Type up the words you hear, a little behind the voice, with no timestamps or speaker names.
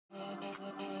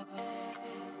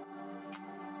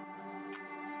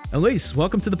Elise,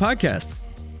 welcome to the podcast.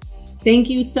 Thank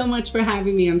you so much for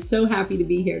having me. I'm so happy to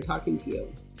be here talking to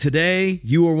you. Today,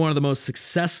 you are one of the most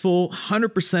successful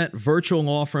 100% virtual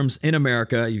law firms in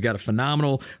America. You've got a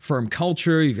phenomenal firm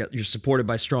culture. You're supported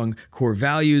by strong core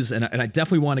values. And I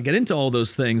definitely want to get into all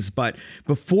those things. But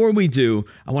before we do,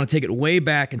 I want to take it way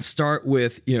back and start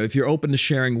with, if you're open to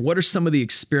sharing, what are some of the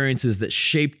experiences that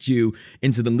shaped you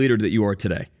into the leader that you are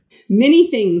today?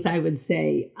 Many things, I would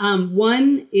say.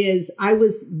 One is I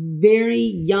was very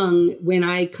young when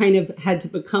I kind of had to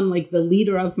become like the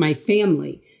leader of my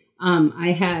family.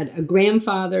 I had a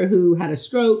grandfather who had a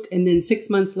stroke, and then 6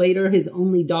 months later, his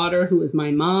only daughter, who was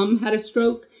my mom, had a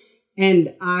stroke.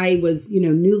 And I was,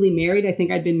 newly married. I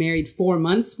think I'd been married 4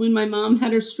 months when my mom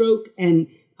had her stroke. And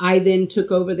I then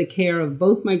took over the care of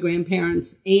both my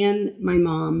grandparents and my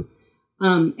mom.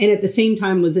 And at the same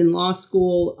time was in law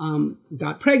school,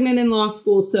 got pregnant in law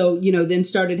school. So, then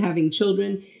started having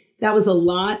children. That was a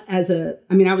lot I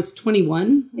was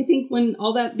 21, I think, when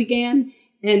all that began.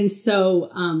 And so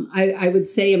I would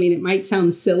say, it might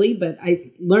sound silly, but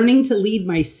learning to lead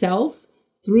myself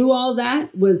through all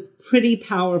that was pretty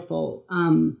powerful.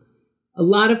 A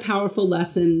lot of powerful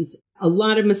lessons, a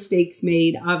lot of mistakes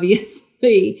made,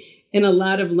 obviously, and a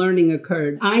lot of learning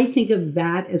occurred. I think of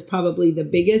that as probably the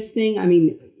biggest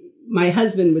thing. My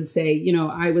husband would say,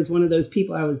 I was one of those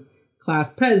people, I was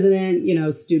class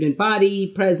president, student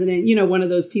body president, one of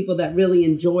those people that really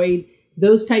enjoyed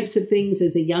those types of things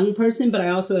as a young person, but I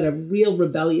also had a real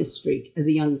rebellious streak as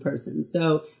a young person.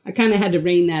 So I kind of had to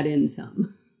rein that in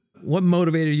some. What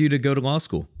motivated you to go to law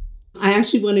school? I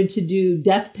actually wanted to do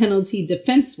death penalty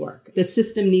defense work. The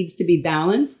system needs to be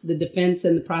balanced. The defense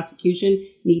and the prosecution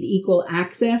need equal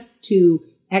access to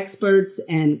experts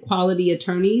and quality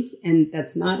attorneys, and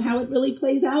that's not how it really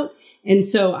plays out. And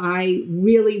so I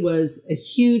really was a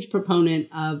huge proponent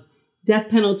of death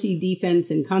penalty defense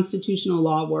and constitutional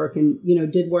law work, and,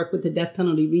 did work with the Death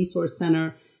Penalty Resource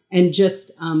Center, and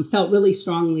just felt really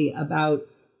strongly about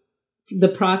the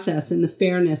process and the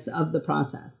fairness of the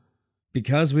process.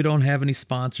 Because we don't have any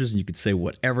sponsors and you could say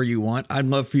whatever you want, I'd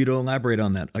love for you to elaborate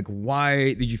on that. Like,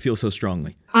 why did you feel so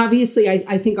strongly? Obviously,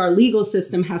 I think our legal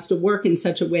system has to work in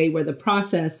such a way where the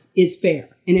process is fair,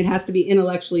 and it has to be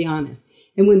intellectually honest.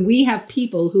 And when we have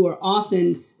people who are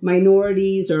often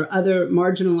minorities or other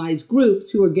marginalized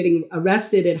groups who are getting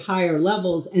arrested at higher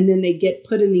levels, and then they get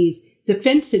put in these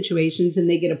defense situations and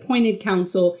they get appointed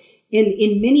counsel.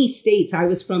 In many states, I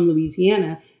was from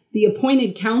Louisiana, the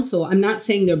appointed counsel, I'm not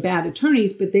saying they're bad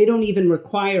attorneys, but they don't even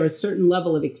require a certain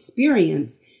level of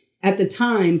experience at the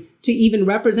time to even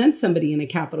represent somebody in a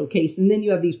capital case. And then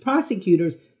you have these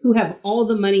prosecutors who have all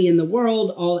the money in the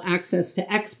world, all access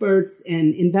to experts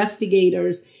and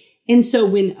investigators. And so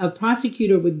when a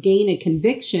prosecutor would gain a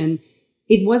conviction,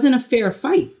 it wasn't a fair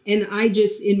fight. And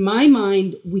in my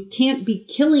mind, we can't be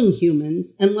killing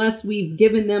humans unless we've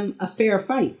given them a fair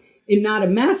fight. I'm not a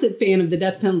massive fan of the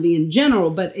death penalty in general,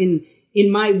 but in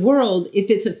my world, if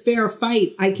it's a fair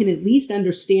fight, I can at least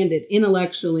understand it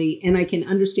intellectually, and I can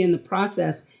understand the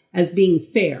process as being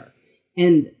fair.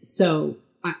 And so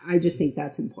I just think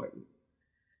that's important.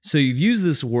 So you've used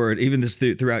this word, even this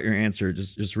throughout your answer,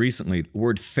 just recently, the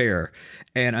word fair.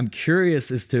 And I'm curious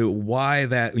as to why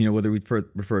that, whether we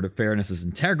refer to fairness as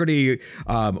integrity,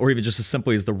 or even just as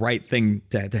simply as the right thing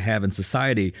to have in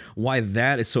society, why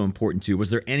that is so important to you.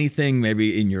 Was there anything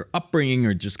maybe in your upbringing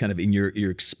or just kind of in your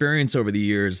experience over the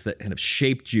years that kind of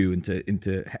shaped you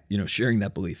into sharing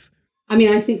that belief?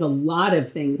 I think a lot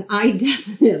of things. I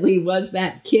definitely was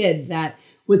that kid that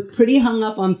was pretty hung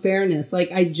up on fairness. Like,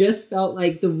 I just felt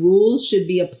like the rules should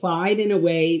be applied in a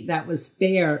way that was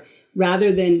fair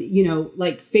rather than,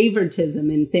 like favoritism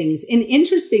and things. And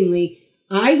interestingly,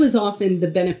 I was often the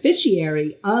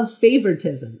beneficiary of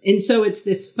favoritism. And so it's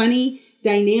this funny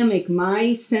dynamic.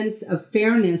 My sense of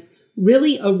fairness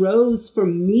really arose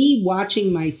from me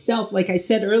watching myself. Like I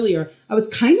said earlier, I was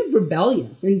kind of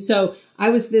rebellious. And so I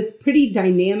was this pretty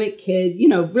dynamic kid,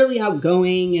 really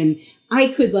outgoing, and I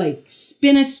could like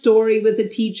spin a story with a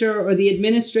teacher or the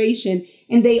administration,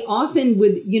 and they often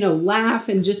would, laugh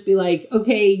and just be like,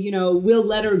 okay, we'll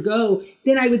let her go.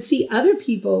 Then I would see other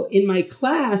people in my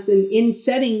class and in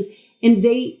settings, and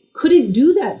they couldn't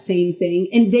do that same thing.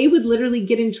 And they would literally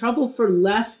get in trouble for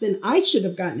less than I should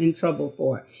have gotten in trouble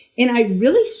for. And I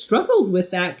really struggled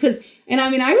with that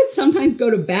I would sometimes go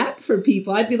to bat for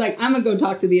people. I'd be like, I'm going to go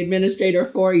talk to the administrator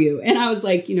for you. And I was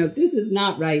like, this is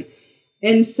not right.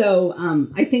 And so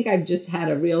I think I've just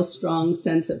had a real strong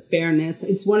sense of fairness.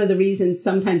 It's one of the reasons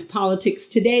sometimes politics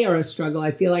today are a struggle.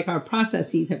 I feel like our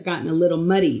processes have gotten a little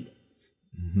muddied.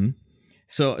 Mm-hmm.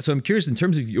 So I'm curious in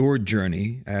terms of your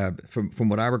journey, from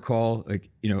what I recall,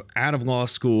 out of law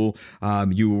school,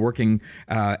 you were working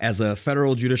as a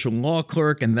Federal Judicial Law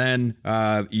Clerk, and then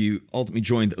you ultimately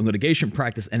joined litigation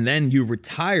practice, and then you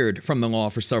retired from the law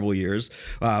for several years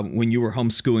when you were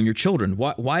homeschooling your children.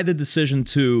 Why the decision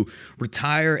to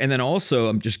retire? And then also,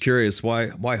 I'm just curious, why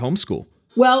homeschool?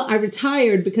 Well, I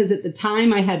retired because at the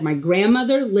time I had my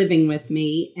grandmother living with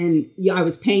me, and I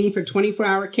was paying for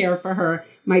 24-hour care for her.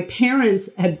 My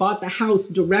parents had bought the house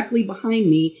directly behind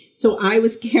me, so I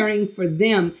was caring for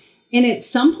them. And at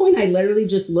some point, I literally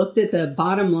just looked at the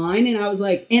bottom line, and I was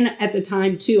like, and at the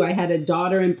time too, I had a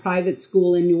daughter in private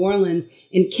school in New Orleans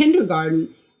in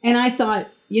kindergarten, and I thought,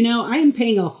 I am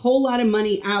paying a whole lot of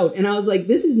money out. And I was like,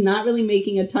 this is not really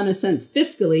making a ton of sense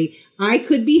fiscally. I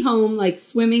could be home, like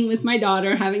swimming with my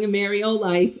daughter, having a merry old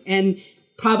life, and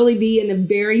probably be in a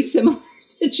very similar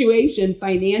situation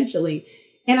financially.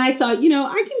 And I thought,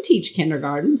 I can teach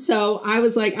kindergarten. So I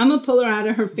was like, I'm going to pull her out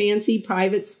of her fancy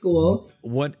private school.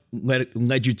 What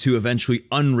led you to eventually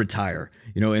unretire,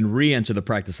 and re-enter the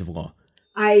practice of law?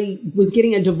 I was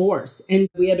getting a divorce, and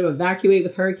we had to evacuate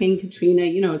with Hurricane Katrina.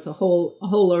 It's a whole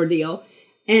ordeal.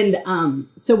 And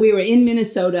so we were in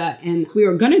Minnesota, and we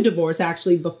were going to divorce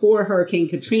actually before Hurricane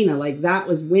Katrina. Like that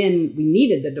was when we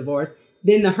needed the divorce.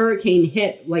 Then the hurricane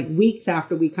hit like weeks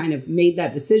after we kind of made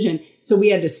that decision. So we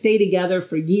had to stay together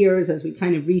for years as we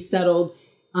kind of resettled.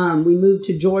 We moved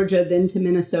to Georgia, then to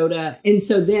Minnesota. And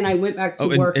so then I went back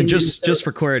to work. And just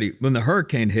for clarity, when the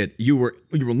hurricane hit, you were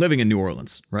living in New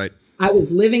Orleans, right? I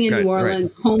was living in New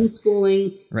Orleans,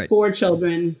 homeschooling 4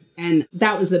 children. And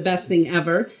that was the best thing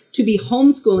ever, to be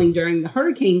homeschooling during the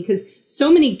hurricane, because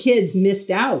so many kids missed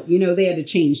out. They had to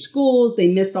change schools. They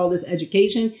missed all this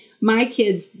education. My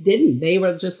kids didn't. They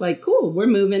were just like, cool, we're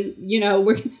moving. We're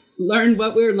going to learn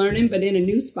what we were learning, but in a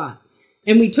new spot.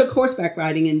 And we took horseback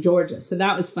riding in Georgia. So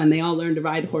that was fun. They all learned to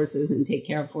ride horses and take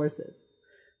care of horses.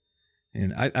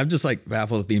 And I'm just like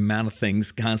baffled at the amount of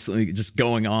things constantly just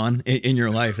going on in your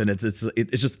life. And it's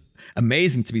just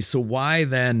amazing to me. So why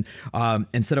then,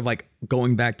 instead of like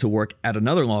going back to work at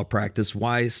another law practice,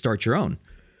 why start your own?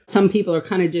 Some people are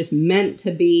kind of just meant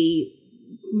to be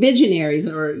visionaries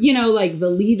or, like the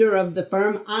leader of the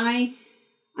firm. I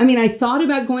thought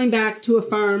about going back to a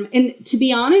firm, and to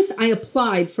be honest, I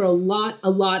applied for a lot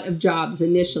of jobs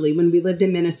initially when we lived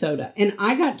in Minnesota. And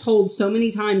I got told so many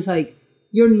times, like,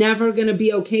 you're never going to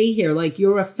be okay here. Like,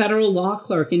 you're a federal law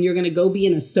clerk and you're going to go be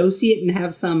an associate and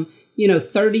have some,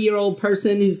 30-year-old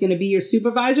person who's going to be your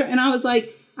supervisor. And I was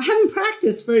like, I haven't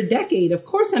practiced for a decade. Of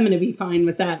course I'm going to be fine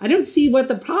with that. I don't see what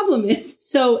the problem is.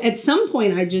 So at some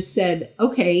point I just said,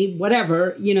 okay,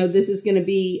 whatever, this is going to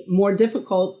be more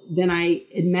difficult than I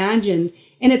imagined.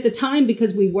 And at the time,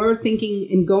 because we were thinking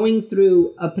and going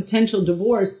through a potential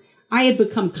divorce, I had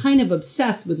become kind of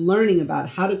obsessed with learning about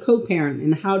how to co-parent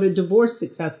and how to divorce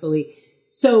successfully.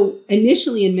 So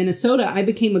initially in Minnesota, I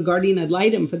became a guardian ad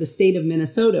litem for the state of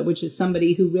Minnesota, which is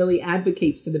somebody who really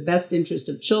advocates for the best interest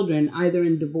of children, either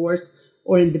in divorce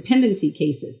or in dependency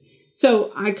cases.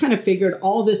 So I kind of figured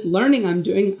all this learning I'm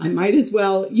doing, I might as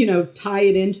well, tie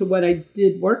it into what I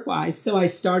did work-wise. So I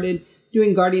started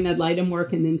doing guardian ad litem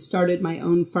work and then started my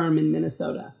own firm in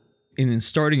Minnesota. And in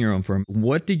starting your own firm,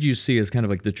 what did you see as kind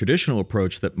of like the traditional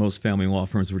approach that most family law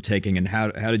firms were taking, and how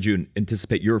did you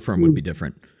anticipate your firm would be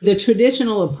different? The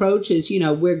traditional approach is,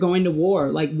 we're going to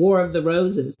war, like War of the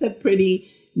Roses. It's a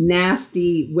pretty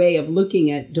nasty way of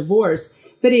looking at divorce,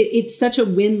 but it's such a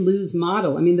win-lose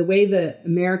model. I mean, the way the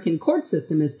American court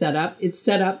system is set up, it's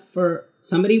set up for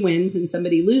somebody wins and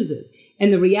somebody loses.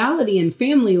 And the reality in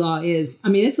family law is,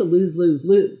 it's a lose, lose,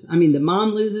 lose. The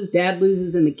mom loses, dad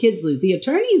loses, and the kids lose. The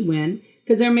attorneys win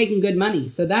because they're making good money.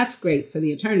 So that's great for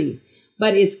the attorneys,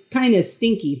 but it's kind of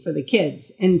stinky for the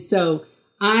kids. And so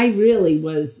I really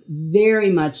was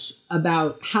very much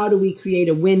about how do we create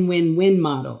a win-win-win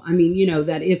model?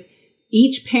 That if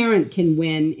each parent can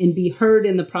win and be heard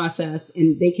in the process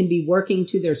and they can be working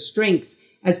to their strengths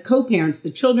as co-parents, the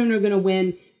children are going to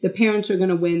win. The parents are going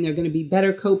to win. They're going to be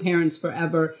better co-parents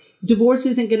forever. Divorce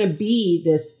isn't going to be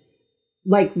this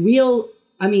like real,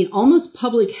 almost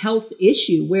public health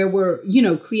issue where we're,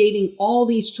 creating all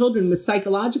these children with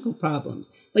psychological problems.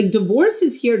 Like divorce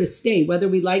is here to stay, whether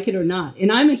we like it or not.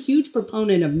 And I'm a huge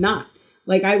proponent of not.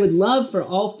 Like I would love for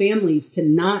all families to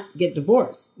not get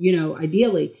divorced,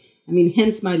 ideally.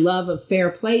 Hence my love of fair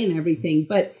play and everything.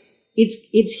 But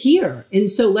it's here. And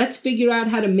so let's figure out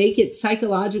how to make it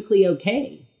psychologically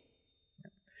okay.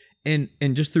 And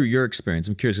just through your experience,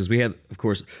 I'm curious, because we had, of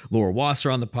course, Laura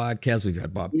Wasser on the podcast. We've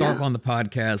had Bob Tharp on the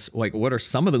podcast. Like, what are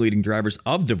some of the leading drivers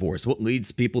of divorce? What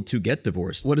leads people to get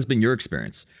divorced? What has been your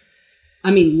experience?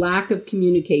 I mean, lack of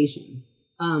communication,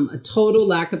 a total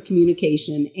lack of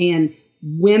communication. And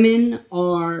women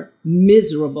are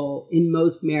miserable in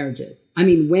most marriages. I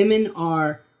mean, women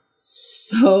are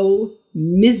so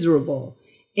miserable.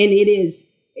 And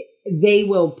they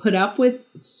will put up with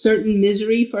certain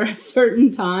misery for a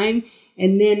certain time.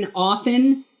 And then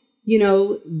often,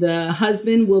 the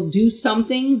husband will do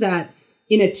something that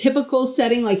in a typical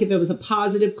setting, like if it was a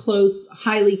positive, close,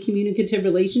 highly communicative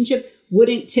relationship,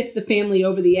 wouldn't tip the family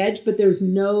over the edge, but there's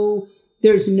no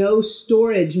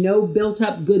storage, no built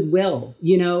up goodwill,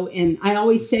 and I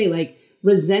always say, like,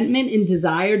 resentment and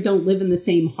desire don't live in the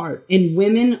same heart. And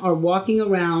women are walking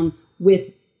around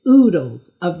with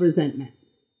oodles of resentment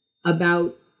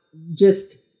about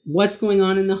just what's going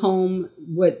on in the home,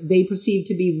 what they perceive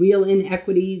to be real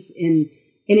inequities. And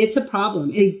it's a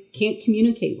problem. They can't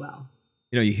communicate well.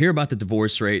 You hear about the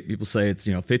divorce rate. People say it's,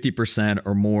 50%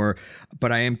 or more.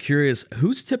 But I am curious,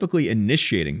 who's typically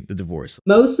initiating the divorce?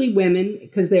 Mostly women,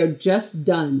 because they're just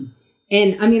done.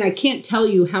 And I mean, I can't tell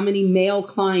you how many male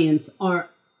clients are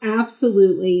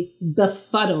absolutely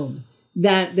befuddled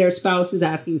that their spouse is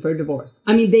asking for a divorce.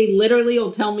 I mean, they literally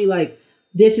will tell me, like,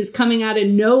 this is coming out of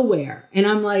nowhere. And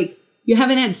I'm like, you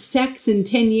haven't had sex in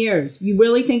 10 years. You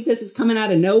really think this is coming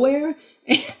out of nowhere?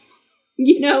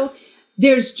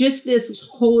 There's just this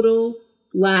total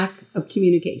lack of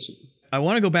communication. I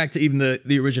want to go back to even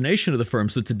the origination of the firm.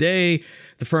 So today,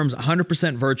 the firm's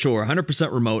 100% virtual or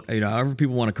 100% remote, however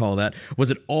people want to call that.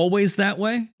 Was it always that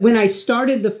way? When I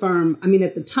started the firm, I mean,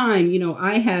 at the time,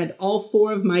 I had all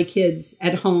 4 of my kids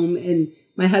at home, and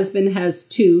my husband has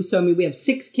 2. So, I mean, we have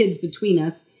 6 kids between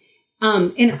us.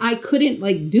 And I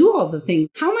couldn't do all the things.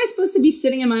 How am I supposed to be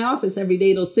sitting in my office every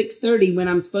day till 6:30 when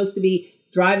I'm supposed to be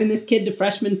driving this kid to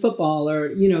freshman football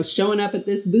or, showing up at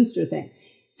this booster thing?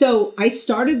 So I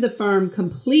started the firm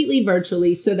completely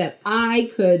virtually so that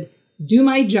I could do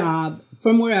my job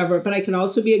from wherever, but I could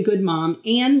also be a good mom,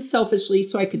 and selfishly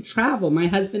so I could travel. My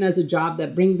husband has a job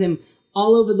that brings him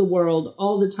all over the world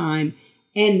all the time.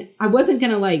 And I wasn't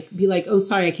going to be like, oh,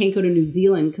 sorry, I can't go to New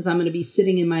Zealand because I'm going to be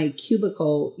sitting in my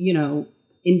cubicle,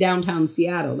 in downtown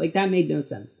Seattle. That made no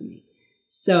sense to me.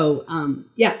 So,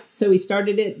 so we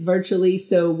started it virtually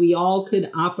so we all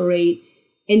could operate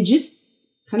and just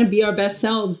kind of be our best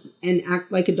selves and act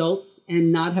like adults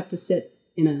and not have to sit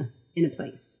in a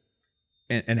place.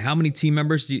 And how many team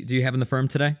members do you have in the firm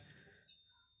today?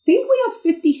 I think we have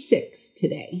 56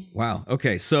 today. Wow.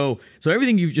 Okay. So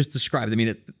everything you've just described, I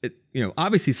mean, it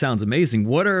obviously sounds amazing.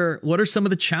 What are some of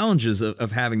the challenges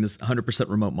of having this 100%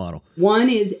 remote model? One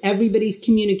is everybody's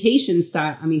communication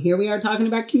style. I mean, here we are talking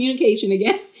about communication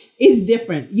again, is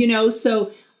different,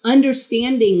 so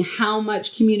understanding how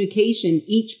much communication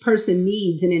each person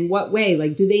needs and in what way,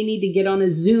 do they need to get on a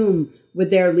Zoom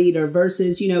with their leader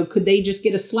versus, could they just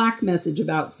get a Slack message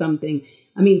about something?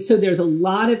 I mean, so there's a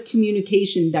lot of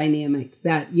communication dynamics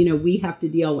that, we have to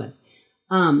deal with.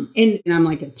 And I'm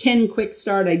like a 10 quick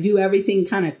start. I do everything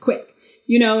kind of quick,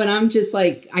 and I'm just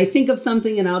I think of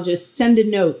something and I'll just send a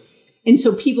note. And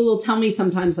so people will tell me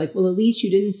sometimes well, Elise,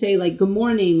 you didn't say good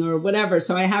morning or whatever.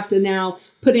 So I have to now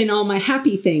put in all my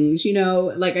happy things,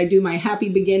 I do my happy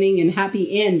beginning and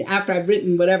happy end after I've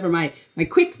written whatever my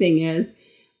quick thing is.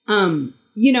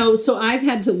 So I've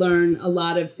had to learn a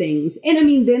lot of things. And I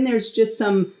mean, then there's just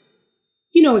some,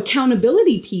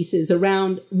 accountability pieces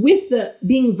around with the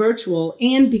being virtual,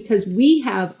 and because we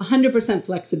have 100%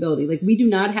 flexibility, we do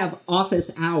not have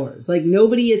office hours,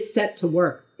 nobody is set to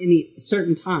work in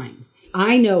certain times.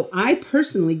 I know I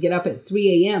personally get up at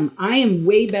 3 a.m. I am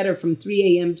way better from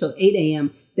 3 a.m. till 8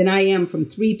 a.m. than I am from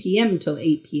 3 p.m. till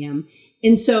 8 p.m.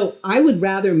 And so I would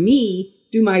rather me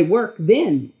do my work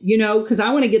then, because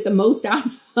I want to get the most out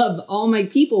of all my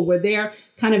people where they're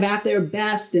kind of at their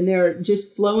best and they're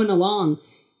just flowing along.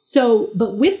 So,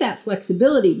 but with that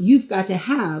flexibility, you've got to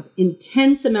have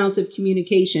intense amounts of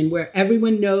communication where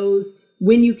everyone knows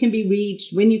when you can be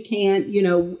reached, when you can't,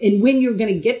 and when you're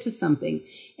going to get to something.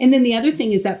 And then the other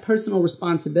thing is that personal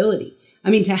responsibility. I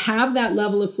mean, to have that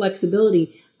level of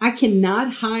flexibility, I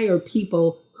cannot hire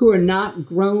people who are not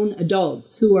grown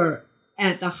adults, who are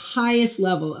at the highest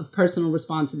level of personal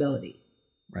responsibility.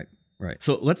 Right.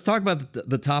 So let's talk about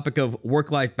the topic of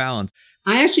work-life balance.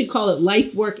 I actually call it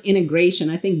life-work integration.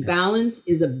 I think balance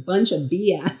is a bunch of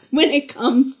BS when it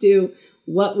comes to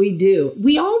what we do.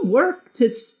 We all work to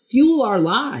fuel our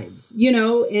lives,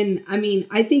 and I mean,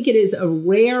 I think it is a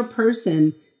rare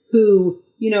person who,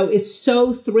 is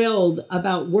so thrilled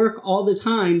about work all the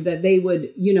time that they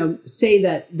would, say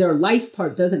that their life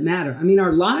part doesn't matter. I mean,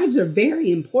 our lives are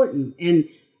very important, and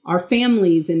our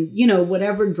families and,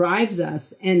 whatever drives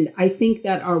us. And I think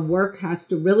that our work has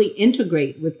to really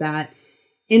integrate with that.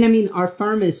 And I mean, our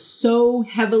firm is so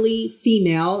heavily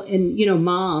female and,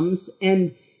 moms.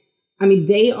 And I mean,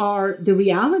 the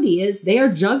reality is they are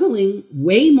juggling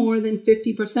way more than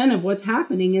 50% of what's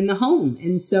happening in the home.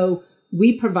 And so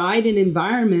we provide an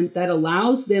environment that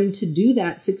allows them to do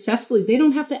that successfully. They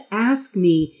don't have to ask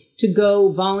me to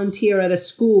go volunteer at a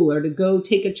school or to go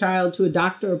take a child to a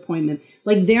doctor appointment.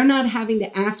 Like, they're not having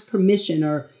to ask permission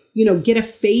or, get a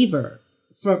favor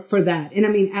for that. And I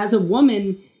mean, as a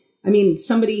woman, I mean,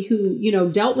 somebody who,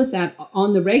 dealt with that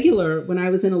on the regular when I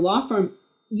was in a law firm,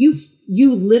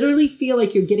 you literally feel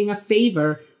like you're getting a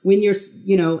favor when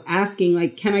you're, asking,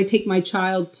 like, can I take my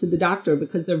child to the doctor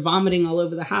because they're vomiting all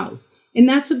over the house? And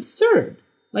that's absurd.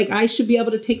 Like, I should be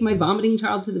able to take my vomiting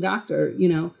child to the doctor,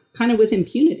 kind of with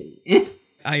impunity.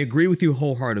 I agree with you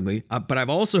wholeheartedly, but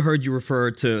I've also heard you refer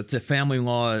to family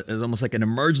law as almost like an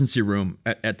emergency room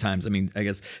at times. I mean, I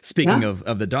guess speaking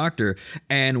of the doctor,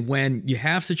 and when you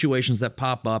have situations that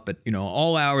pop up at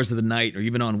all hours of the night or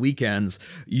even on weekends,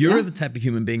 you're the type of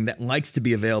human being that likes to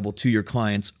be available to your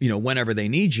clients, whenever they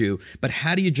need you. But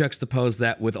how do you juxtapose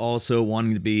that with also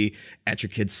wanting to be at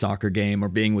your kid's soccer game or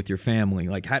being with your family?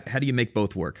 Like, how do you make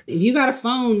both work? If you got a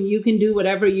phone, you can do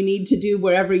whatever you need to do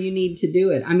wherever you need to do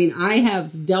it. I mean, I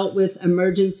have dealt with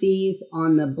emergencies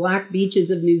on the black beaches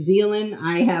of New Zealand.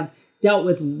 I have dealt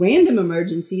with random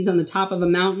emergencies on the top of a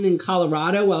mountain in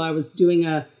Colorado while I was doing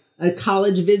a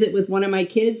college visit with one of my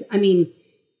kids. I mean,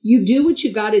 you do what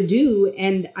you got to do.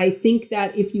 And I think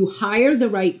that if you hire the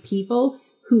right people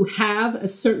who have a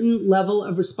certain level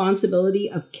of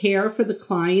responsibility of care for the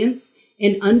clients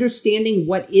and understanding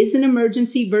what is an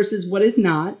emergency versus what is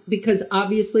not, because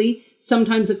obviously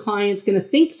sometimes a client's going to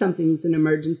think something's an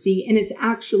emergency and it's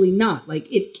actually not. Like,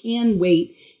 it can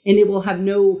wait and it will have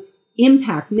no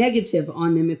impact negative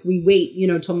on them if we wait,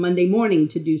 till Monday morning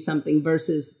to do something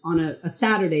versus on a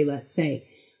Saturday, let's say.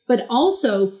 But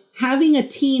also having a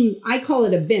team, I call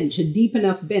it a bench, a deep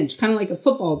enough bench, kind of like a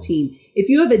football team. If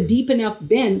you have a deep enough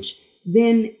bench,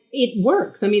 then it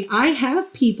works. I mean, I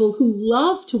have people who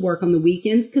love to work on the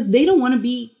weekends because they don't want to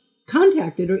be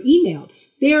contacted or emailed.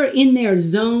 They're in their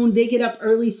zone. They get up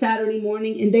early Saturday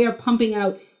morning and they are pumping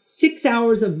out 6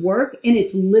 hours of work. And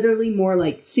it's literally more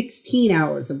like 16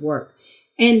 hours of work.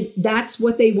 And that's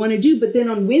what they want to do. But then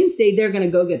on Wednesday, they're going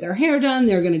to go get their hair done.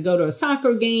 They're going to go to a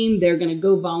soccer game. They're going to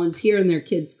go volunteer in their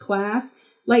kids' class.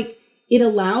 Like, it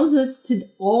allows us to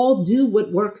all do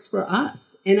what works for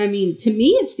us. And I mean, to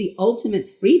me, it's the ultimate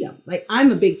freedom. Like,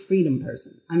 I'm a big freedom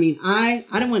person. I mean, I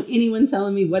don't want anyone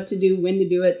telling me what to do, when to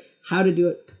do it, how to do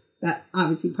it. That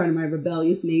obviously part of my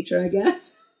rebellious nature, I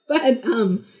guess. But,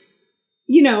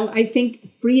 I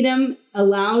think freedom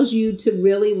allows you to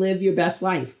really live your best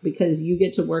life because you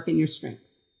get to work in your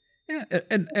strengths. Yeah,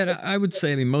 and I would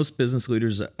say, I mean, most business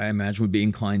leaders, I imagine, would be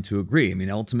inclined to agree. I mean,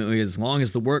 ultimately, as long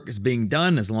as the work is being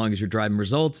done, as long as you're driving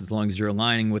results, as long as you're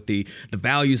aligning with the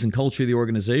values and culture of the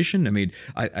organization, I mean,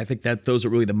 I think that those are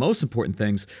really the most important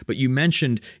things. But you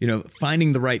mentioned,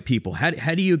 finding the right people.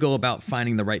 How do you go about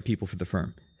finding the right people for the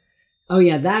firm? Oh,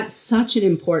 yeah, that's such an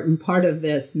important part of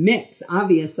this mix,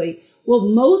 obviously. Well,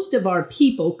 most of our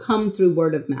people come through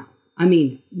word of mouth. I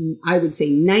mean, I would say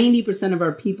 90% of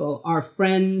our people are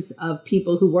friends of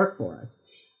people who work for us.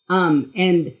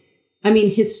 And I mean,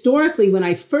 historically, when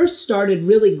I first started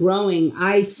really growing,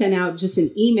 I sent out just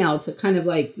an email to kind of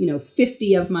like,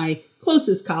 50 of my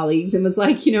closest colleagues and was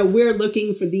like, we're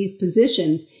looking for these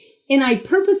positions. And I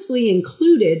purposefully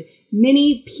included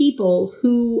many people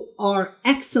who are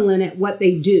excellent at what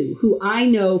they do, who I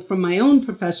know from my own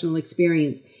professional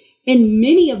experience. And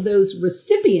many of those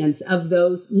recipients of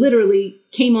those literally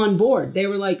came on board. They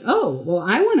were like, oh, well,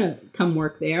 I want to come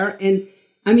work there. And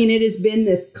I mean, it has been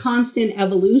this constant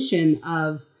evolution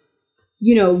of,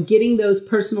 getting those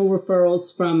personal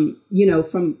referrals from,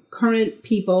 from current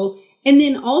people. And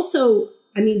then also,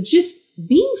 I mean, just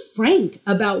being frank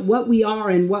about what we are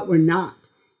and what we're not.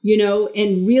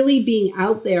 And really being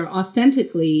out there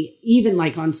authentically, even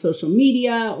like on social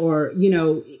media or,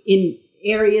 in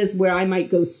areas where I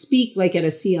might go speak, like at a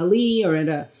CLE or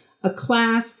at a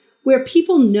class where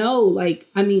people know, like,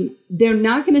 I mean, they're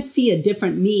not going to see a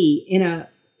different me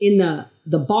in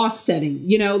the boss setting,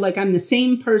 like I'm the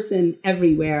same person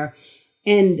everywhere.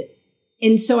 And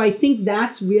so I think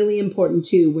that's really important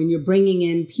too, when you're bringing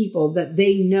in people that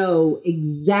they know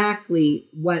exactly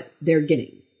what they're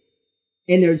getting.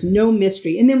 And there's no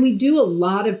mystery. And then we do a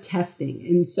lot of testing.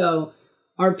 And so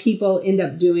our people end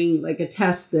up doing like a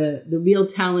test, the real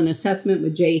talent assessment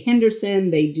with Jay Henderson.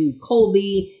 They do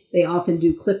Colby. They often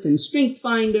do Clifton Strength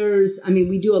Finders. I mean,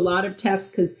 we do a lot of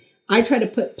tests because I try to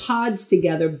put pods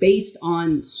together based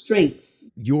on strengths.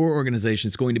 Your organization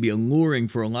is going to be alluring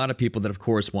for a lot of people that, of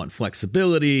course, want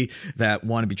flexibility, that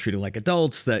want to be treated like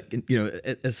adults, that,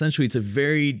 essentially it's a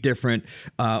very different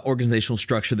organizational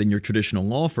structure than your traditional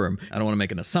law firm. I don't want to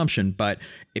make an assumption, but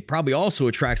it probably also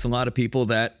attracts a lot of people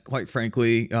that, quite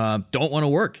frankly, don't want to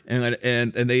work. And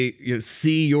they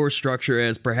see your structure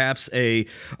as perhaps the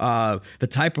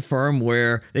type of firm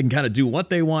where they can kind of do what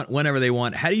they want, whenever they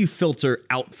want. How do you filter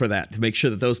out for that to make sure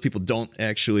that those people don't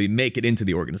actually make it into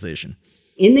the organization?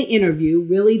 In the interview,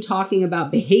 really talking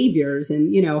about behaviors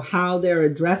and, how they're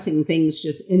addressing things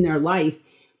just in their life.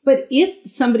 But if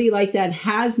somebody like that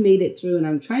has made it through, and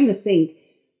I'm trying to think,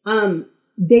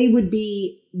 they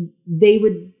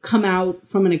would come out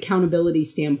from an accountability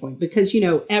standpoint because,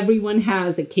 everyone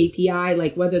has a KPI,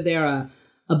 like whether they're a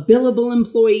billable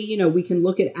employee, we can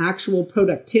look at actual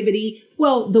productivity.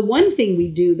 Well, the one thing we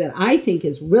do that I think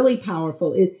is really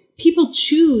powerful is people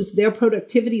choose their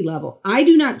productivity level. I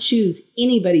do not choose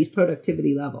anybody's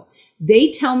productivity level.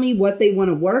 They tell me what they want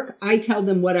to work. I tell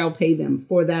them what I'll pay them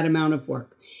for that amount of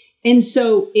work. And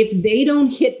so if they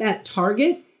don't hit that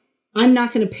target, I'm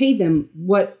not going to pay them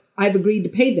what I've agreed to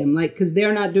pay them, because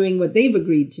they're not doing what they've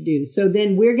agreed to do. So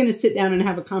then we're going to sit down and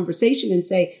have a conversation and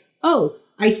say, oh,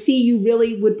 I see you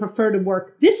really would prefer to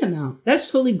work this amount. That's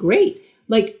totally great.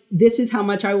 This is how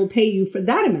much I will pay you for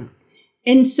that amount.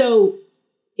 And so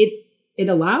it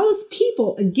allows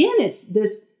people, again, it's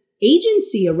this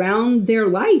agency around their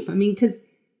life. Because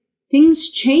things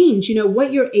change,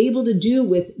 what you're able to do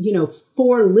with,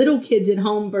 4 little kids at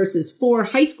home versus 4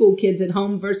 high school kids at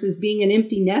home versus being an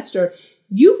empty nester.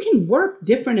 You can work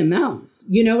different amounts,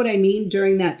 you know what I mean,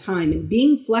 during that time, and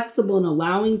being flexible and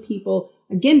allowing people,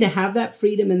 again, to have that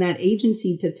freedom and that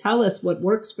agency to tell us what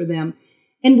works for them.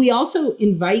 And we also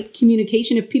invite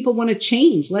communication if people want to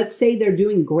change. Let's say they're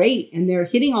doing great and they're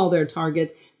hitting all their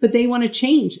targets, but they want to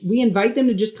change. We invite them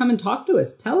to just come and talk to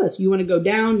us. Tell us, you want to go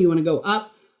down? You want to go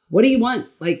up? What do you want?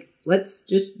 Let's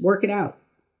just work it out.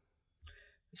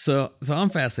 So I'm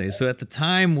fascinated. So at the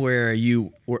time where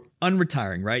you were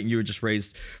unretiring, right, and you had just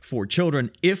raised 4 children,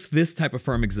 if this type of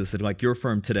firm existed, like your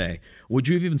firm today, would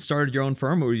you have even started your own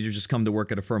firm, or would you just come to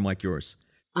work at a firm like yours?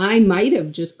 I might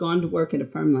have just gone to work at a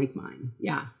firm like mine.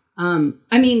 Yeah.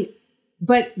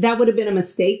 But that would have been a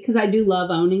mistake because I do love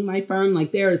owning my firm.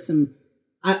 There is some,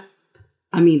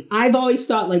 I've always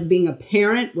thought being a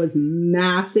parent was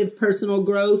massive personal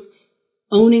growth.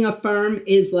 Owning a firm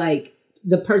is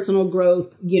the personal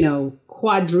growth,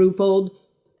 quadrupled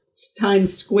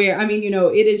times square.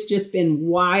 It has just been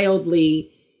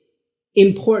wildly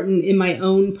important in my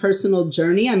own personal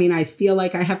journey. I feel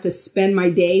like I have to spend my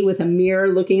day with a mirror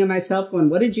looking at myself going,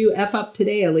 what did you F up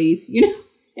today, Elise?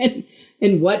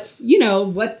 And what's,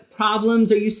 what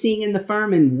problems are you seeing in the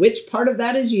firm and which part of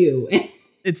that is you?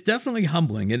 It's definitely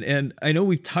humbling. And I know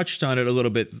we've touched on it a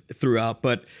little bit throughout,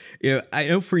 but I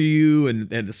know for you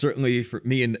and certainly for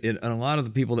me and a lot of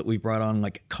the people that we brought on,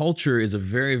 culture is a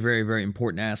very, very, very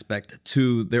important aspect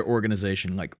to their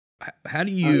organization. How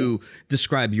do you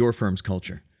describe your firm's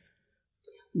culture?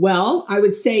 Well, I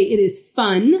would say it is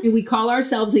fun. We call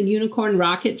ourselves a unicorn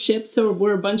rocket ship. So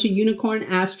we're a bunch of unicorn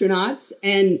astronauts,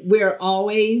 and we're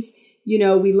always,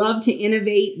 we love to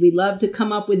innovate. We love to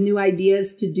come up with new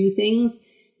ideas to do things.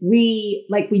 We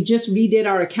just redid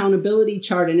our accountability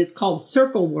chart, and it's called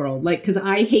Circle World, because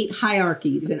I hate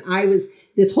hierarchies. And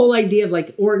this whole idea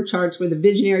of org charts where the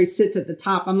visionary sits at the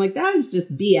top. I'm that is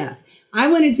just BS. I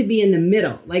wanted to be in the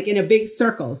middle, in a big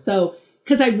circle. So,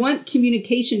 because I want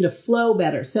communication to flow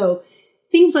better. So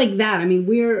things like that.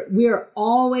 We're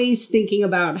always thinking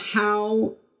about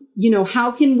how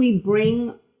can we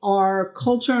bring our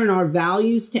culture and our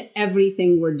values to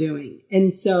everything we're doing.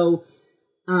 And so,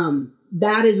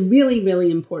 that is really,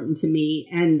 really important to me.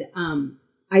 And,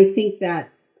 I think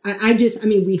that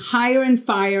we hire and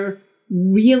fire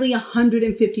really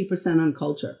 150% on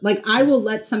culture. I will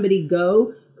let somebody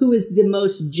go who is the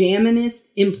most jamminest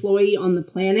employee on the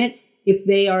planet if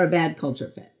they are a bad culture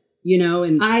fit,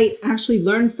 and I actually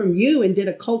learned from you and did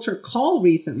a culture call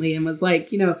recently and was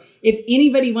if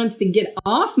anybody wants to get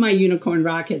off my unicorn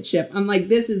rocket ship, I'm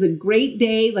this is a great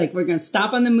day. We're going to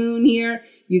stop on the moon here.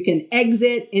 You can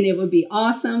exit and it would be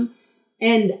awesome.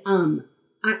 And,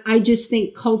 I just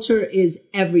think culture is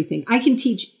everything. I can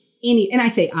teach and I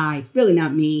say really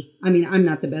not me. I'm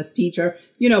not the best teacher,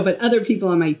 but other people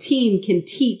on my team can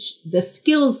teach the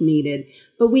skills needed,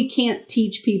 but we can't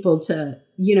teach people to,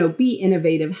 be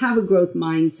innovative, have a growth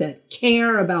mindset,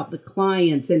 care about the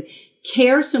clients and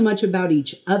care so much about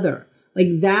each other.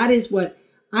 That is what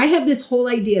I have, this whole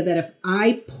idea that if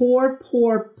I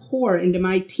pour into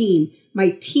my team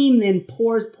my team then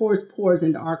pours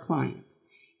into our clients.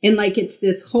 And like, it's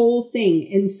this whole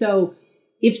thing. And so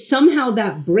if somehow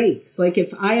that breaks, like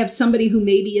if I have somebody who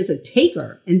maybe is a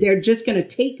taker and they're just going to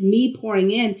take me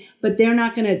pouring in, but they're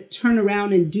not going to turn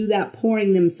around and do that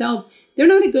pouring themselves, they're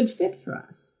not a good fit for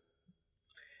us.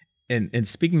 And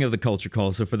speaking of the culture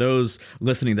call, so for those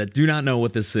listening that do not know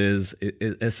what this is,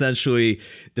 it essentially,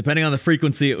 depending on the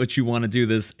frequency at which you want to do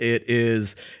this, it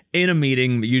is in a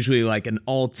meeting, usually like an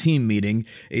all-team meeting,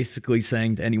 basically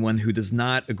saying to anyone who does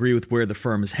not agree with where the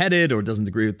firm is headed or doesn't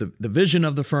agree with the vision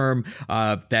of the firm,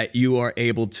 that you are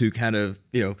able to kind of,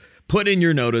 put in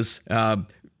your notice.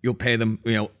 You'll pay them,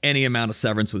 any amount of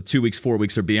severance with 2 weeks, 4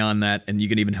 weeks, or beyond that, and you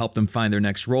can even help them find their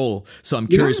next role. So I'm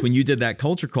curious, when you did that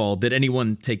culture call, did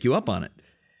anyone take you up on it?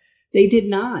 They did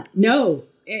not. No.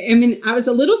 I mean, I was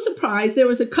a little surprised. There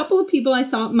was a couple of people I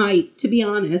thought might, to be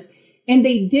honest, and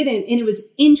they didn't. And it was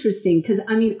interesting because,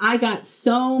 I got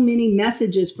so many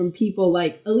messages from people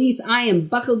like, Elise, I am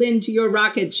buckled into your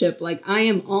rocket ship. Like, I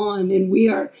am on, and we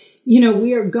are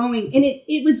going. And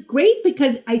it was great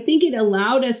because I think it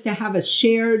allowed us to have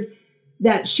shared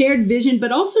vision,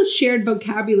 but also shared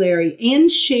vocabulary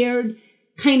and shared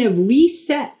kind of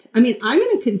reset. I'm going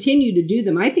to continue to do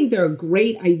them. I think they're a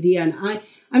great idea. And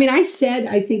I said,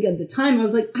 I think at the time, I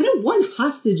was like, I don't want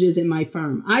hostages in my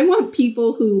firm. I want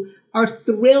people who are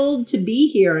thrilled to be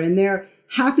here and they're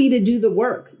happy to do the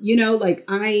work.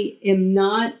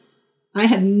 I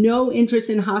have no interest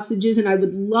in hostages, and I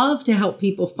would love to help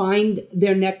people find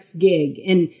their next gig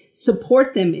and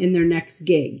support them in their next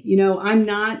gig. I'm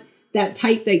not that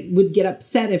type that would get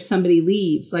upset if somebody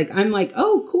leaves. Like, I'm like,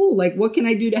 oh, cool. Like, what can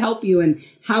I do to help you? And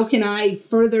how can I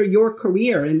further your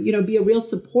career and, be a real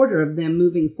supporter of them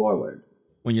moving forward?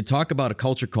 When you talk about a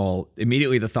culture call,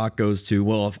 immediately the thought goes to,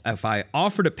 well, if I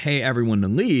offer to pay everyone to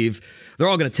leave, they're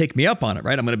all going to take me up on it,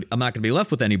 right? I'm not going to be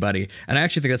left with anybody. And I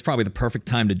actually think that's probably the perfect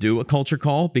time to do a culture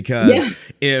call, because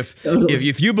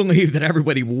if you believe that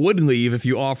everybody would leave if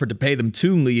you offered to pay them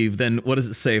to leave, then what does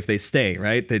it say if they stay,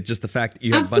 right? That just the fact that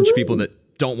you have a bunch of people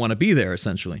that don't want to be there,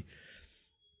 essentially.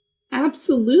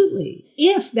 Absolutely.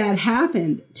 If that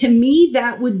happened, to me,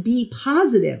 that would be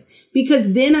positive,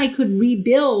 because then I could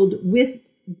rebuild with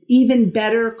even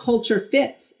better culture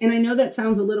fits. And I know that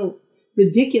sounds a little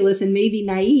ridiculous and maybe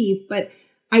naive, but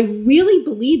I really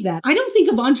believe that. I don't think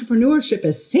of entrepreneurship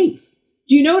as safe.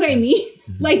 Do you know what I mean?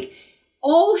 Mm-hmm. Like,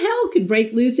 all hell could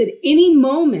break loose at any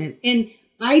moment. And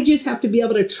I just have to be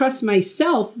able to trust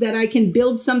myself that I can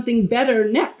build something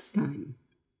better next time.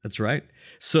 That's right.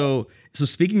 So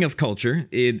speaking of culture,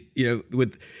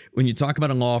 when you talk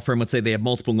about a law firm, let's say they have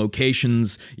multiple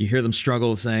locations, you hear them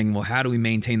struggle saying, well, how do we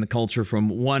maintain the culture from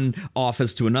one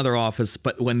office to another office?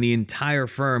 But when the entire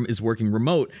firm is working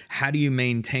remote, how do you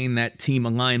maintain that team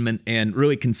alignment and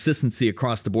really consistency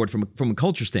across the board from a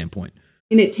culture standpoint?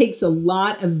 And it takes a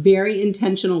lot of very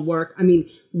intentional work.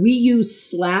 We use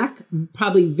Slack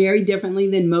probably very differently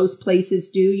than most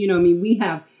places do. We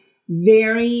have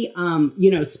very,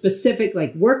 specific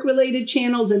like work related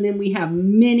channels. And then we have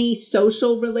many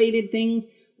social related things.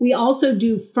 We also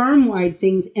do firm wide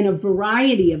things, and a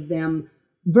variety of them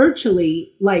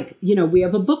virtually. Like, we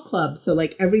have a book club. So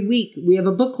like every week we have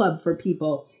a book club for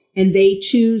people, and they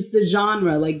choose the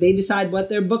genre. Like, they decide what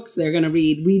their books they're going to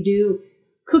read. We do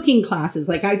cooking classes.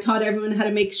 Like, I taught everyone how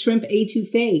to make shrimp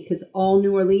étouffée, because all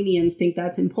New Orleanians think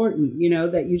that's important,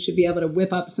 that you should be able to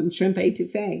whip up some shrimp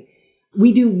étouffée.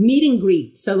 We do meet and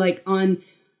greet. So like on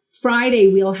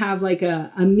Friday, we'll have like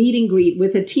a meet and greet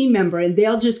with a team member, and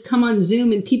they'll just come on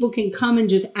Zoom, and people can come and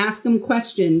just ask them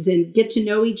questions and get to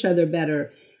know each other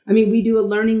better. We do a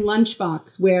learning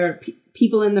lunchbox where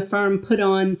people in the firm put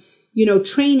on,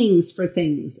 trainings for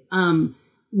things.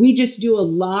 We just do a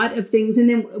lot of things. And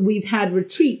then we've had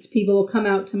retreats. People will come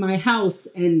out to my house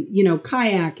and,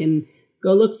 kayak and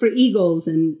go look for eagles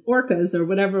and orcas or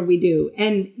whatever we do.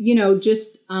 And,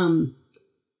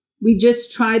 we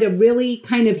just try to really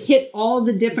kind of hit all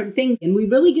the different things. And we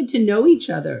really get to know each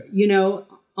other,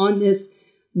 on this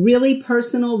really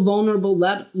personal, vulnerable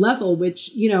level,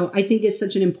 which, I think is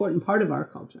such an important part of our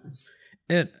culture.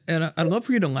 And I'd love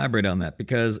for you to elaborate on that,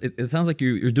 because it sounds like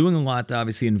you're doing a lot to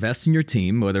obviously invest in your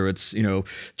team, whether it's,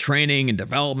 training and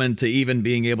development, to even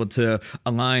being able to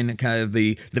align kind of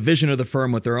the vision of the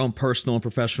firm with their own personal and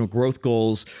professional growth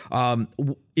goals.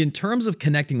 In terms of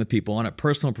connecting with people on a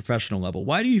personal and professional level,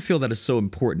 why do you feel that is so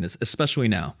important, especially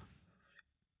now?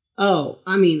 Oh,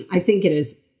 I think it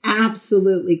is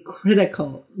absolutely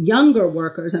critical. Younger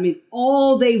workers,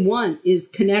 all they want is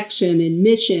connection and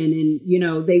mission,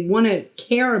 and, they want to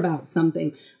care about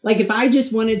something. Like, if I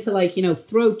just wanted to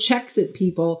throw checks at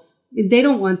people, They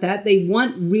don't want that. They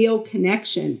want real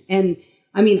connection. And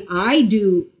I mean, I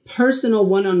do personal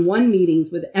one-on-one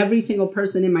meetings with every single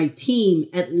person in my team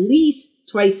at least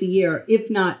twice a year, if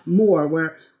not more,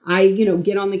 where I,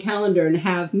 get on the calendar and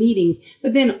have meetings.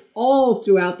 But then all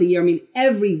throughout the year, I mean,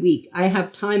 every week I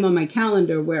have time on my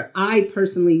calendar where I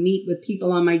personally meet with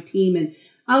people on my team, and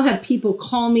I'll have people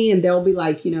call me and they'll be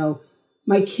like,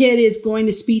 my kid is going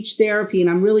to speech therapy and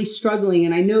I'm really struggling.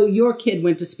 And I know your kid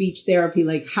went to speech therapy.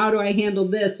 Like, how do I handle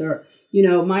this? Or,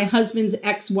 my husband's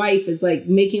ex-wife is like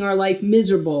making our life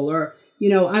miserable. Or,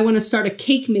 I want to start a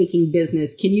cake making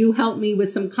business. Can you help me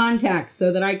with some contacts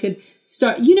so that I could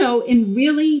start, and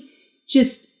really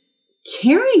just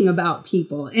caring about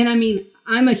people. And I mean,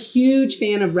 I'm a huge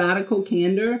fan of radical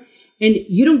candor, and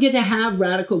you don't get to have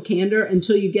radical candor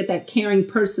until you get that caring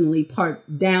personally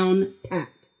part down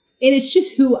packed. And it's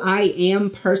just who I am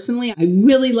personally. I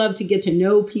really love to get to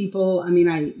know people. I mean,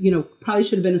 I, probably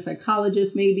should have been a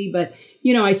psychologist maybe, but,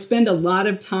 I spend a lot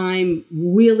of time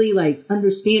really like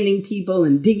understanding people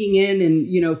and digging in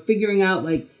and, figuring out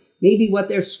like maybe what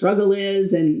their struggle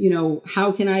is and,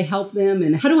 how can I help them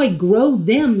and how do I grow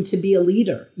them to be a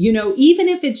leader, even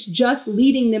if it's just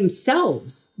leading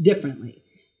themselves differently.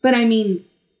 But I mean,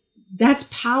 that's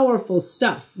powerful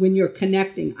stuff when you're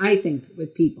connecting, I think,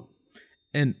 with people.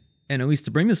 And Elise,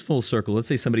 to bring this full circle, let's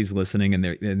say somebody's listening and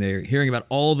they're hearing about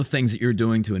all the things that you're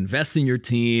doing to invest in your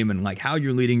team and like how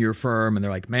you're leading your firm, and they're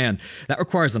like, man, that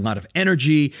requires a lot of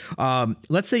energy.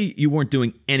 Let's say you weren't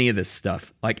doing any of this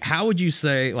stuff. Like, how would you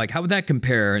say, like, how would that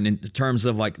compare? And in terms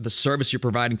of like the service you're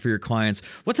providing for your clients,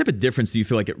 what type of difference do you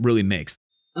feel like it really makes?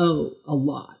 Oh, a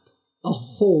lot, a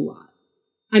whole lot.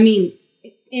 I mean,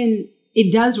 and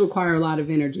it does require a lot of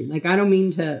energy. Like, I don't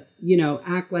mean to,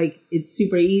 act like it's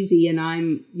super easy and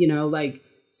I'm, like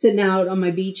sitting out on my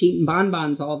beach eating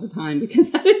bonbons all the time,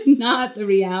 because that is not the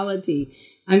reality.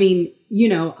 I mean,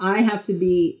 I have to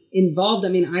be involved. I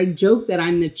mean, I joke that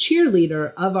I'm the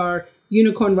cheerleader of our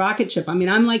unicorn rocket ship. I mean,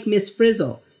 I'm like Miss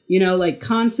Frizzle, like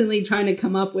constantly trying to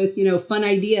come up with, fun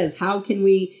ideas. How can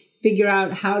we figure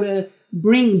out how to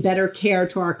bring better care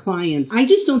to our clients? I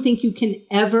just don't think you can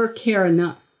ever care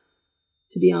enough,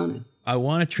 to be honest. I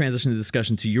want to transition the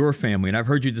discussion to your family, and I've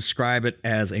heard you describe it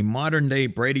as a modern-day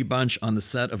Brady Bunch on the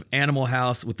set of Animal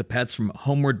House with the pets from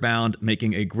Homeward Bound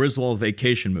making a Griswold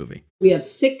vacation movie. We have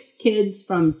 6 kids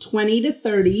from 20 to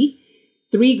 30,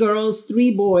 3 girls,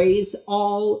 3 boys,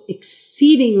 all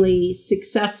exceedingly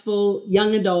successful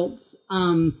young adults,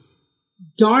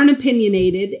 darn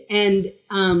opinionated, and,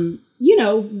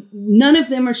 none of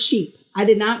them are sheep. I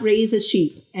did not raise a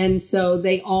sheep, and so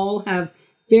they all have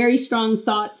very strong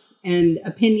thoughts and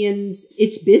opinions.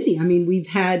 It's busy. I mean, we've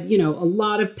had, a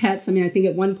lot of pets. I mean, I think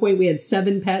at one point we had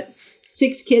 7 pets,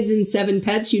 6 kids and 7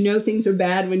 pets. Things are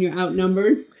bad when you're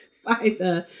outnumbered by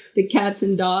the cats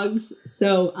and dogs.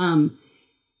 So,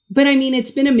 but I mean,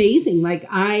 it's been amazing. Like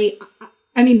I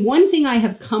mean, one thing I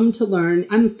have come to learn,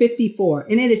 I'm 54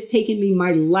 and it has taken me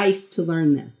my life to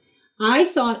learn this. I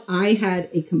thought I had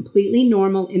a completely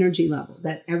normal energy level,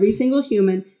 that every single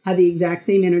human had the exact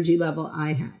same energy level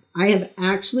I had. I have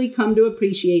actually come to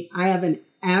appreciate I have an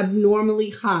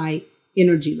abnormally high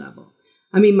energy level.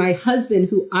 I mean, my husband,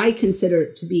 who I consider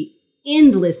to be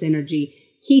endless energy,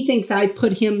 he thinks I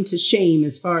put him to shame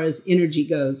as far as energy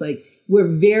goes. Like, we're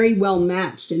very well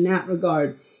matched in that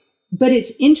regard. But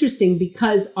it's interesting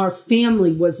because our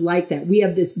family was like that. We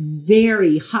have this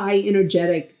very high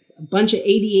energetic, a bunch of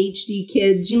ADHD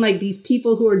kids, like these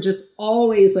people who are just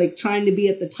always like trying to be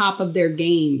at the top of their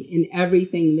game in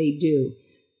everything they do.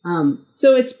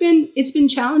 So it's been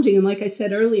challenging. And like I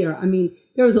said earlier, I mean,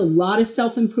 there was a lot of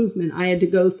self-improvement I had to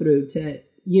go through to,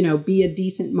 be a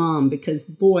decent mom, because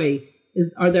boy,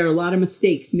 are there a lot of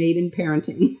mistakes made in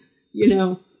parenting,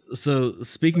 So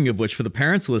speaking of which, for the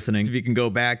parents listening, if you can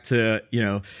go back to,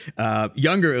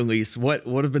 younger Elise, what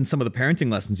have been some of the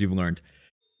parenting lessons you've learned?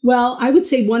 Well, I would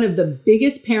say one of the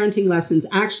biggest parenting lessons,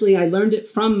 actually, I learned it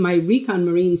from my recon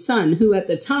Marine son, who at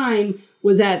the time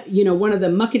was at, one of the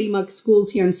muckety-muck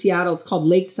schools here in Seattle. It's called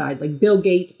Lakeside. Like Bill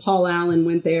Gates, Paul Allen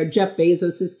went there. Jeff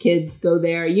Bezos' kids go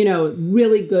there,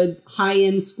 really good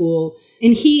high-end school.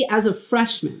 And he, as a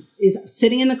freshman, is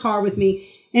sitting in the car with me.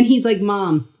 And he's like,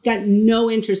 Mom, got no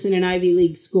interest in an Ivy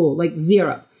League school, like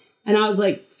 0. And I was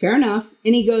like, fair enough.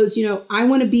 And he goes, I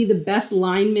want to be the best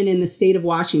lineman in the state of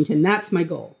Washington. That's my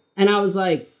goal. And I was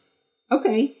like,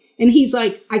 okay. And he's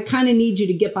like, I kind of need you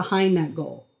to get behind that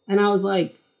goal. And I was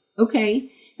like,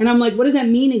 okay. And I'm like, what does that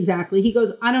mean exactly? He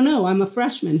goes, I don't know. I'm a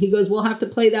freshman. He goes, we'll have to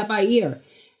play that by ear.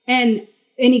 And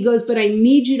he goes, but I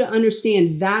need you to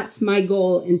understand that's my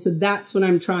goal. And so that's what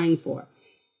I'm trying for.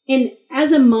 And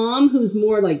as a mom who's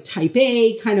more like type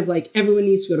A, kind of like everyone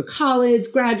needs to go to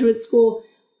college, graduate school,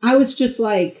 I was just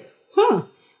like, huh.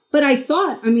 But I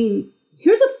thought, I mean,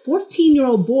 here's a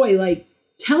 14-year-old boy like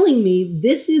telling me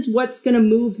this is what's going to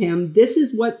move him. This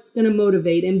is what's going to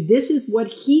motivate him. This is what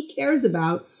he cares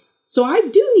about. So I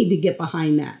do need to get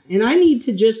behind that. And I need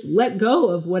to just let go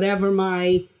of whatever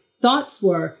my thoughts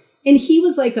were. And he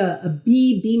was like a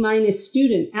B minus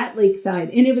student at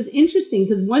Lakeside. And it was interesting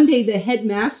because one day the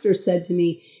headmaster said to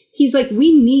me, he's like,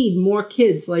 we need more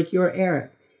kids like your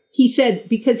Eric. He said,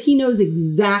 because he knows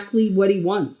exactly what he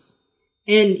wants.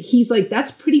 And he's like, that's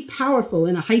pretty powerful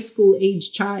in a high school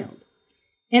age child.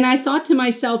 And I thought to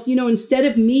myself, instead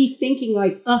of me thinking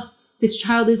like, oh, this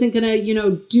child isn't going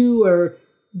to, do or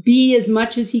be as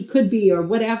much as he could be or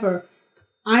whatever,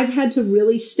 I've had to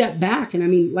really step back. And I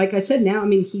mean, like I said, now,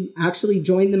 he actually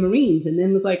joined the Marines and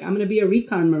then was like, I'm going to be a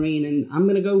recon Marine and I'm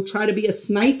going to go try to be a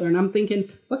sniper. And I'm thinking,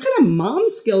 what kind of mom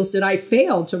skills did I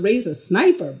fail to raise a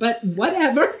sniper? But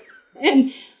whatever.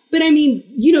 But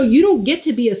you don't get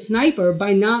to be a sniper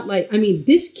by not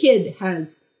this kid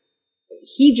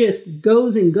he just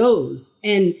goes and goes.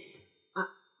 And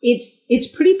it's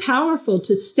pretty powerful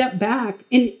to step back.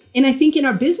 And I think in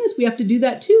our business, we have to do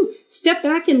that too. Step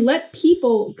back and let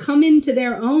people come into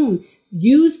their own,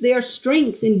 use their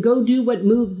strengths and go do what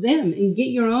moves them and get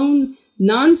your own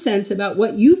nonsense about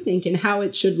what you think and how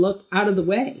it should look out of the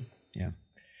way. Yeah.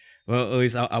 Well,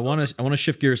 Elise, I want to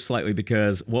shift gears slightly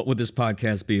because what would this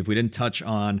podcast be if we didn't touch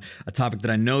on a topic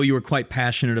that I know you were quite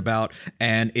passionate about,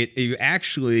 and you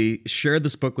actually shared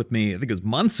this book with me. I think it was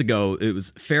months ago. It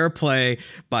was Fair Play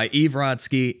by Eve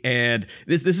Rodsky, and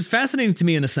this is fascinating to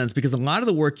me in a sense because a lot of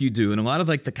the work you do and a lot of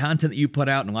like the content that you put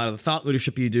out and a lot of the thought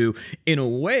leadership you do, in a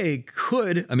way,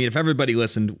 if everybody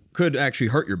listened, could actually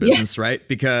hurt your business, right?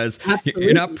 Because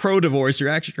you're not pro-divorce. You're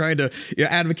actually trying to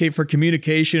advocate for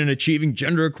communication and achieving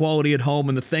gender equality at home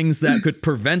and the things that could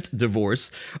prevent divorce.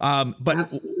 But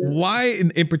Absolutely. Why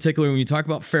in particular, when you talk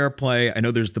about fair play, I know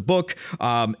there's the book,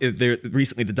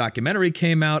 recently the documentary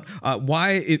came out.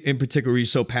 Why in particular are you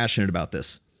so passionate about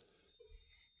this?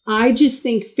 I just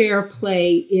think fair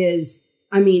play is,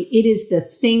 it is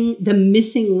the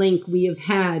missing link we have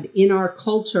had in our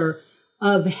culture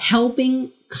of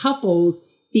helping couples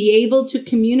be able to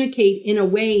communicate in a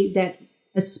way that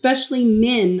especially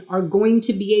men are going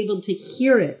to be able to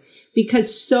hear it.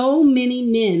 Because so many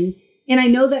men, and I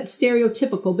know that's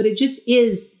stereotypical, but it just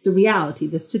is the reality.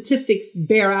 The statistics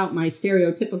bear out my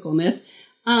stereotypicalness,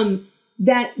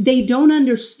 that they don't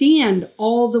understand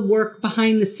all the work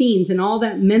behind the scenes and all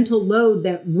that mental load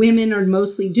that women are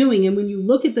mostly doing. And when you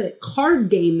look at the card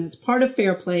game that's part of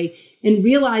fair play and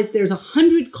realize there's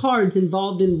 100 cards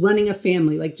involved in running a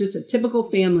family, like just a typical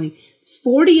family,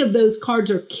 40 of those cards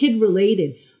are kid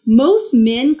related. Most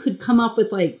men could come up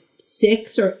with like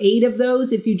 6 or 8 of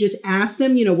those. If you just asked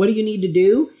them, what do you need to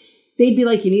do? They'd be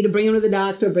like, you need to bring him to the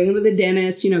doctor, bring him to the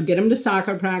dentist, get him to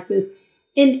soccer practice.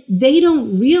 And they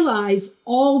don't realize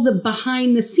all the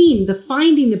behind the scene, the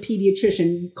finding the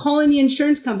pediatrician, calling the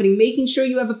insurance company, making sure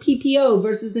you have a PPO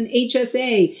versus an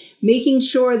HSA, making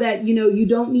sure that, you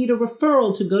don't need a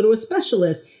referral to go to a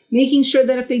specialist, making sure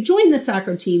that if they join the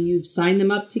soccer team, you've signed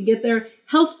them up to get their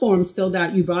health forms filled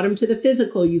out. You brought them to the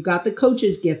physical. You got the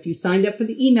coach's gift. You signed up for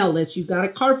the email list. You got a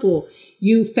carpool.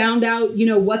 You found out,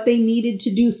 what they needed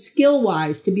to do skill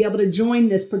wise to be able to join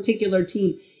this particular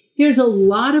team. There's a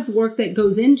lot of work that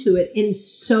goes into it. And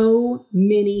so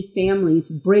many families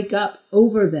break up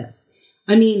over this.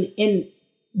 And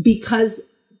because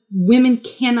women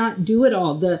cannot do it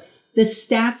all. The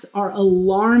stats are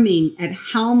alarming at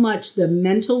how much the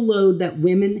mental load that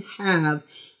women have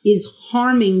is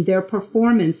harming their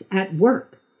performance at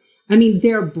work.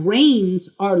 Their brains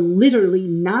are literally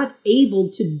not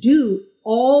able to do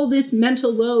all this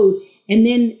mental load and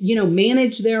then,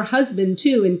 manage their husband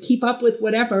too and keep up with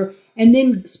whatever, and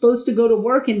then supposed to go to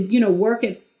work and, work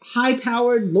at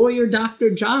high-powered lawyer, doctor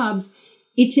jobs.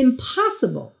 It's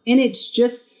impossible. And it's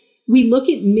just, we look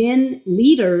at men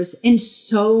leaders and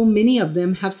so many of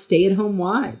them have stay-at-home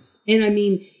wives. And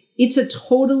it's a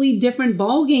totally different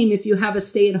ballgame if you have a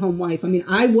stay-at-home wife.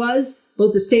 I was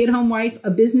both a stay-at-home wife,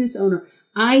 a business owner.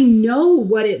 I know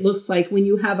what it looks like when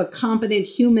you have a competent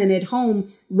human at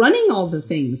home running all the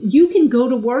things. You can go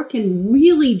to work and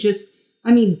really just,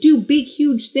 do big,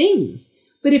 huge things.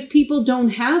 But if people don't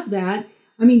have that,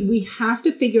 we have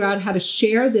to figure out how to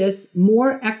share this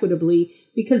more equitably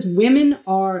because women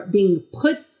are being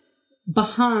put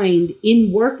behind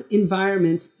in work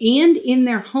environments and in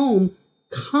their home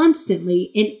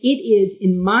constantly. And it is,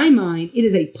 in my mind, it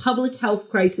is a public health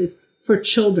crisis for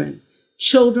children.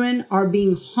 Children are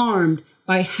being harmed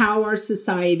by how our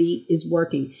society is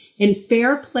working. And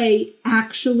fair play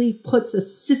actually puts a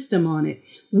system on it.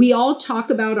 We all talk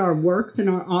about our works and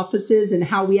our offices and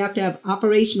how we have to have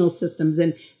operational systems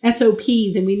and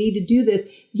SOPs and we need to do this.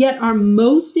 Yet our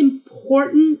most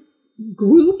important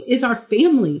group is our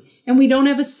family, and we don't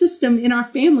have a system in our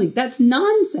family. That's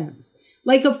nonsense.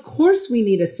 Like, of course we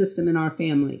need a system in our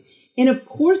family. And of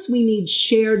course we need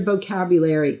shared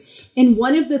vocabulary. And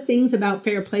one of the things about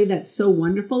fair play that's so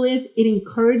wonderful is it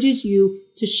encourages you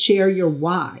to share your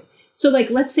why. So like,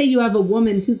 let's say you have a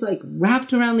woman who's like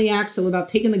wrapped around the axle about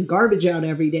taking the garbage out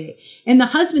every day. And the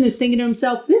husband is thinking to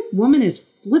himself, this woman is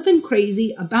flipping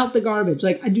crazy about the garbage.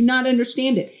 Like, I do not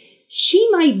understand it. She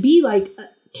might be like,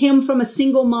 came from a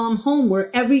single mom home where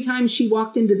every time she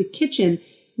walked into the kitchen,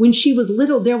 when she was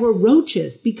little, there were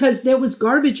roaches because there was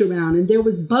garbage around and there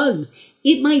was bugs.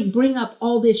 It might bring up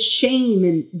all this shame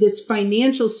and this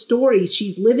financial story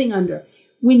she's living under.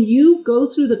 When you go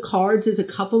through the cards as a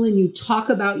couple and you talk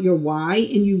about your why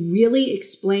and you really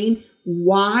explain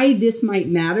why this might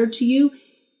matter to you,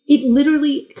 it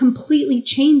literally completely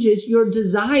changes your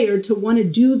desire to want to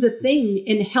do the thing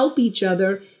and help each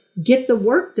other get the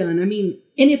work done. I mean,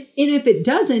 and if it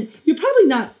doesn't, you're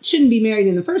probably shouldn't be married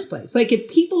in the first place. Like, if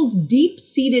people's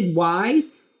deep-seated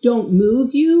whys don't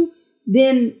move you,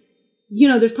 then,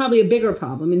 there's probably a bigger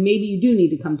problem. And maybe you do need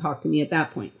to come talk to me at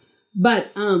that point. But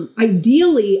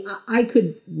ideally, I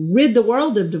could rid the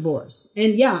world of divorce.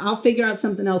 And yeah, I'll figure out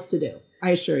something else to do.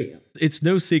 I assure you. It's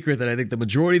no secret that I think the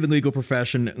majority of the legal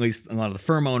profession, at least a lot of the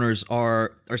firm owners,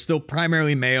 are still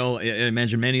primarily male. I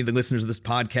imagine many of the listeners of this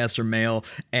podcast are male.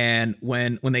 And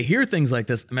when they hear things like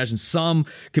this, I imagine some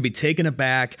could be taken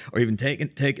aback or even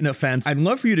taken offense. I'd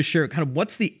love for you to share kind of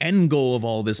what's the end goal of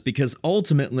all this, because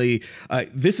ultimately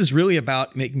this is really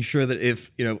about making sure that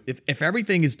if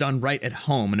everything is done right at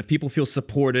home and if people feel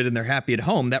supported and they're happy at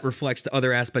home, that reflects to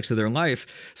other aspects of their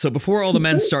life. So before all the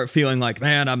men start feeling like,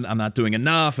 man, I'm not doing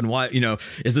enough, and why,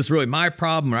 is this really my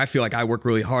problem? Or I feel like I work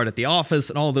really hard at the office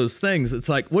and all those things. It's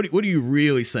like, what are you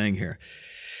really saying here?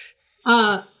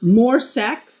 More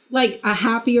sex, like a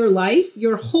happier life.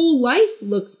 Your whole life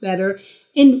looks better.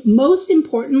 And most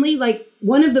importantly, like,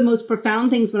 one of the most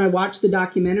profound things when I watched the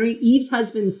documentary, Eve's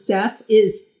husband, Seth,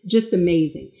 is just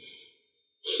amazing.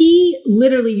 He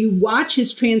literally, you watch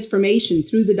his transformation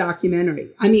through the documentary.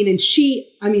 And she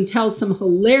tells some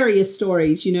hilarious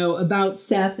stories, about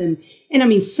Seth. And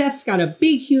Seth's got a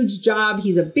big, huge job.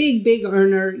 He's a big, big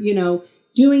earner,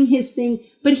 doing his thing.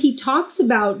 But he talks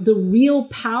about the real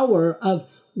power of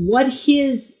what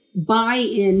his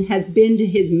buy-in has been to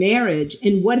his marriage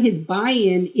and what his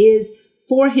buy-in is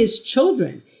for his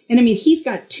children. And he's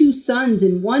got 2 sons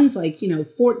and one's like,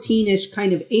 14-ish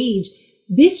kind of age.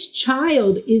 This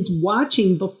child is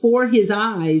watching before his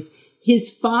eyes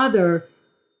his father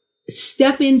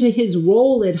step into his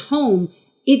role at home.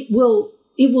 It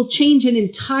will change an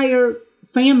entire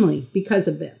family because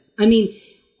of this.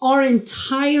 Our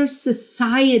entire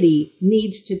society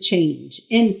needs to change.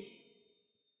 And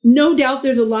no doubt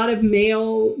there's a lot of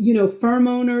male, firm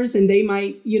owners, and they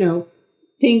might,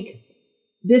 think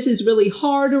this is really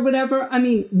hard or whatever.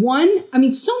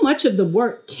 So much of the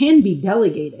work can be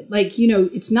delegated. Like,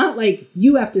 it's not like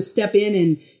you have to step in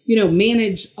and,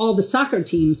 manage all the soccer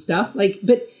team stuff.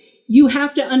 But you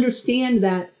have to understand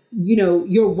that,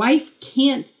 your wife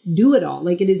can't do it all.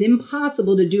 Like, it is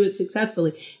impossible to do it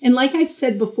successfully. And like I've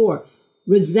said before,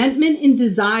 resentment and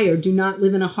desire do not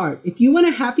live in a heart. If you want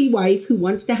a happy wife who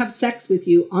wants to have sex with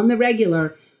you on the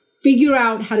regular, figure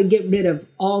out how to get rid of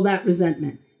all that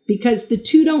resentment, because the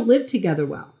two don't live together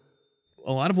well.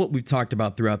 A lot of what we've talked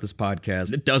about throughout this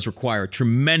podcast, it does require a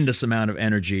tremendous amount of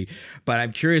energy. But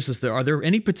I'm curious are there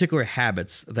any particular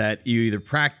habits that you either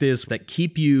practice that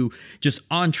keep you just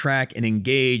on track and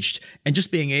engaged and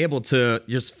just being able to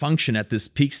just function at this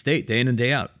peak state day in and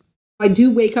day out? I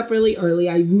do wake up really early.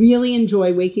 I really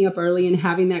enjoy waking up early and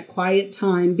having that quiet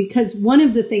time, because one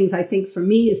of the things I think for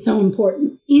me is so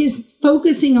important is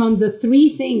focusing on the 3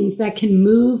 things that can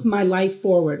move my life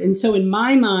forward. And so in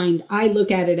my mind, I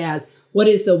look at it as, what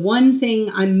is the one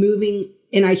thing I'm moving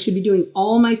and I should be doing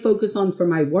all my focus on for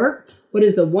my work? What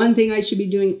is the one thing I should be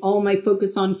doing all my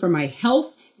focus on for my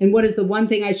health? And what is the one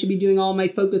thing I should be doing all my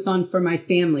focus on for my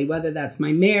family, whether that's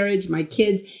my marriage, my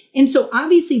kids? And so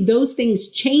obviously those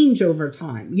things change over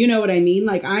time. You know what I mean?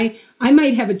 Like I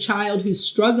might have a child who's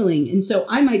struggling. And so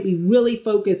I might be really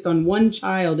focused on one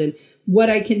child and what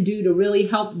I can do to really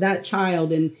help that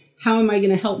child and how am I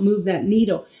going to help move that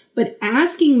needle? But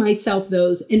asking myself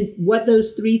those and what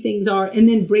those 3 things are, and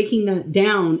then breaking that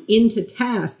down into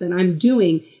tasks that I'm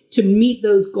doing to meet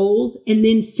those goals, and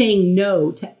then saying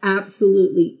no to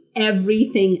absolutely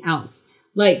everything else.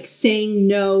 like saying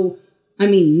no,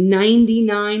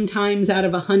 99 times out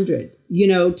of 100,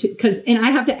 and I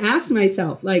have to ask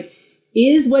myself, like,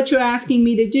 is what you're asking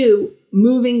me to do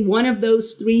moving one of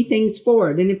those three things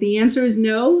forward? And if the answer is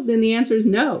no, then the answer is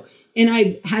no. And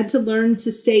I've had to learn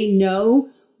to say no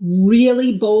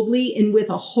really boldly and with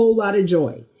a whole lot of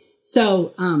joy.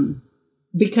 So,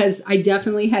 because I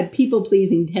definitely had people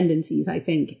pleasing tendencies, I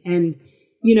think. And,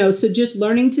 so just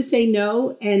learning to say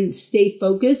no and stay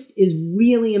focused is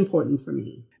really important for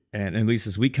me. And Elise,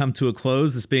 as we come to a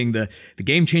close, this being the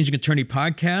Game Changing Attorney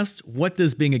podcast, what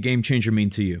does being a game changer mean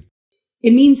to you?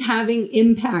 It means having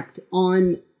impact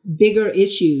on bigger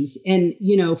issues. And,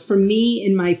 for me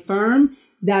in my firm,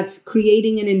 that's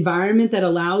creating an environment that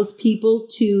allows people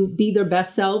to be their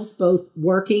best selves, both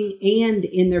working and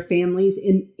in their families,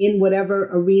 in whatever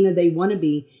arena they want to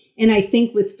be. And I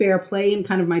think with fair play and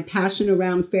kind of my passion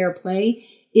around fair play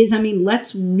is,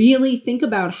 let's really think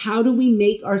about how do we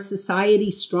make our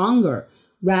society stronger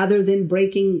rather than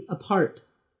breaking apart.